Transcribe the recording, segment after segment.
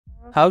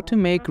How to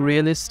make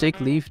realistic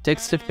leaf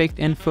text effect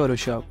in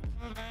Photoshop.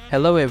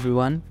 Hello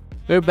everyone,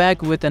 we're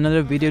back with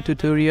another video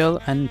tutorial,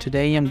 and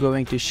today I'm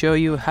going to show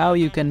you how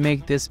you can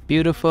make this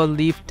beautiful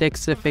leaf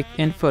text effect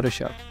in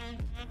Photoshop.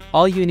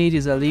 All you need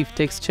is a leaf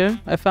texture.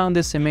 I found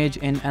this image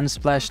in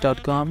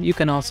unsplash.com. You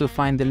can also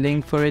find the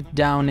link for it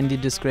down in the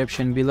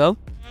description below.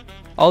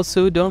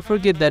 Also, don't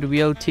forget that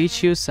we'll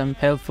teach you some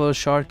helpful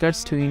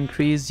shortcuts to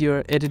increase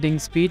your editing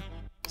speed,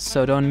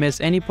 so don't miss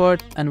any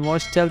part and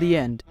watch till the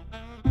end.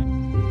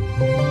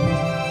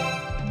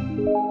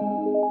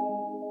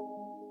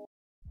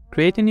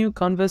 Create a new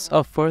canvas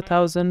of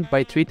 4000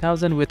 by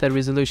 3000 with a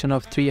resolution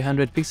of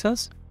 300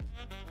 pixels.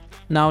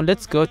 Now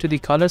let's go to the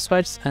color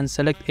swatch and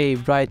select a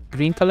bright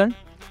green color.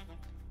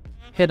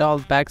 Hit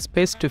Alt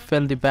Backspace to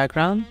fill the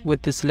background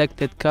with the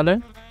selected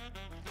color.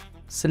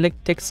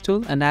 Select Text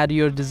tool and add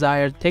your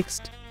desired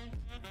text.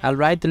 I'll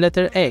write the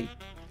letter A.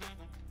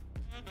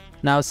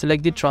 Now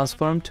select the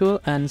Transform tool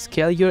and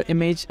scale your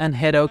image and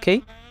hit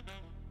OK.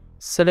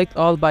 Select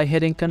all by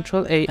hitting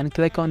Ctrl A and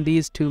click on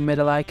these two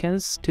middle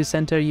icons to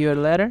center your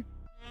letter.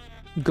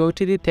 Go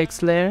to the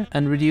text layer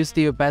and reduce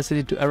the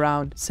opacity to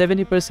around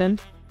 70%.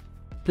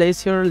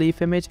 Place your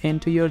leaf image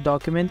into your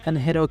document and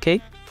hit OK.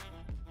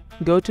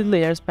 Go to the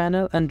Layers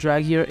panel and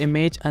drag your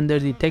image under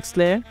the text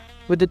layer.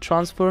 With the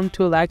Transform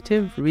tool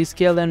active,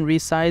 rescale and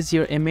resize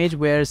your image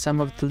where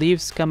some of the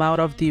leaves come out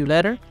of the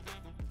letter.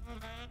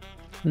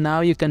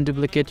 Now you can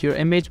duplicate your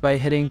image by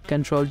hitting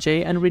Ctrl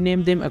J and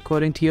rename them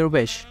according to your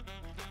wish.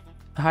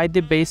 Hide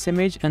the base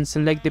image and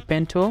select the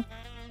pen tool.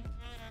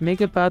 Make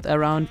a path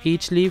around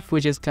each leaf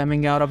which is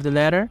coming out of the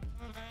letter,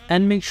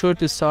 and make sure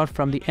to start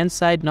from the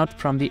inside, not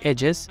from the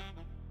edges.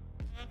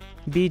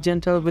 Be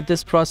gentle with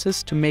this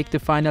process to make the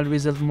final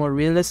result more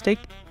realistic.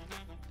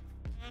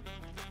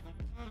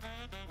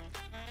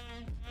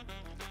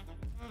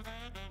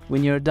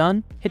 When you're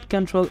done, hit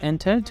Ctrl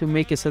Enter to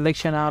make a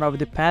selection out of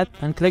the path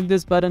and click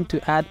this button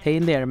to add a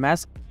layer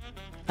mask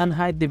and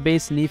hide the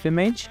base leaf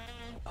image.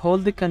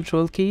 Hold the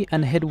Ctrl key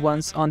and hit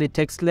once on the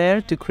text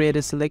layer to create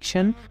a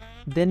selection.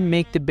 Then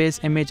make the base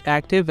image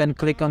active and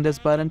click on this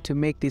button to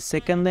make the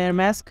second layer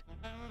mask.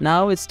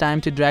 Now it's time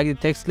to drag the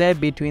text layer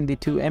between the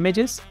two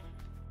images.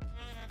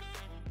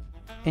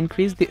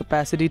 Increase the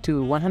opacity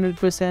to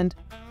 100%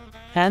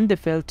 and the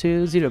fill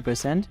to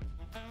 0%.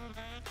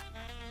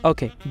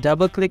 Okay,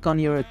 double click on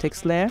your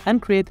text layer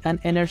and create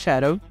an inner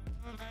shadow.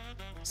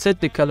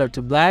 Set the color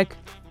to black.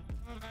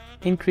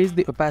 Increase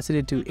the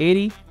opacity to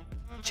 80.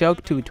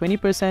 Choke to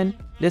 20%,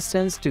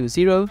 distance to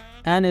 0,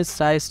 and its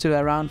size to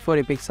around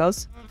 40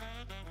 pixels.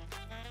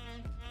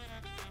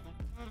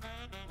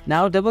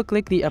 Now double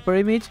click the upper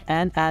image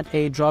and add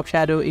a drop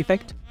shadow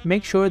effect.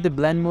 Make sure the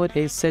blend mode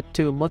is set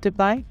to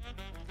multiply.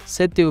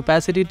 Set the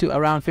opacity to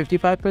around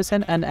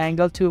 55% and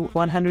angle to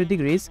 100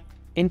 degrees.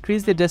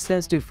 Increase the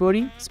distance to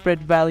 40,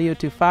 spread value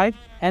to 5,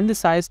 and the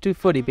size to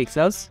 40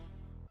 pixels.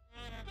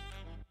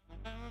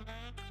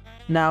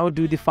 Now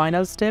do the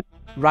final step.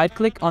 Right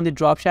click on the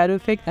drop shadow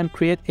effect and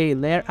create a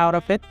layer out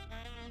of it.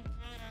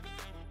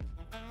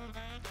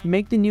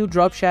 Make the new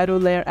drop shadow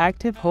layer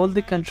active. Hold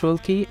the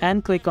Ctrl key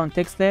and click on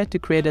text layer to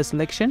create a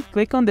selection.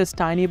 Click on this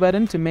tiny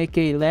button to make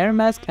a layer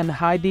mask and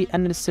hide the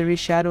unnecessary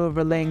shadow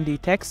overlaying the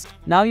text.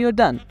 Now you're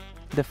done.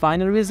 The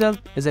final result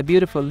is a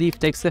beautiful leaf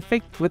text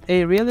effect with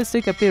a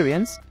realistic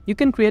appearance. You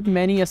can create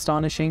many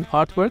astonishing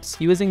artworks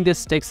using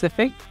this text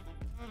effect,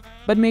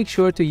 but make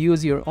sure to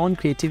use your own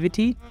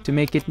creativity to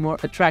make it more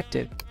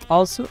attractive.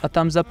 Also, a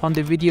thumbs up on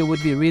the video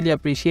would be really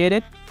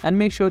appreciated, and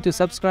make sure to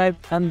subscribe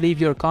and leave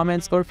your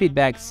comments or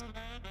feedbacks.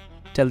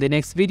 Till the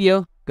next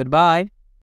video, goodbye.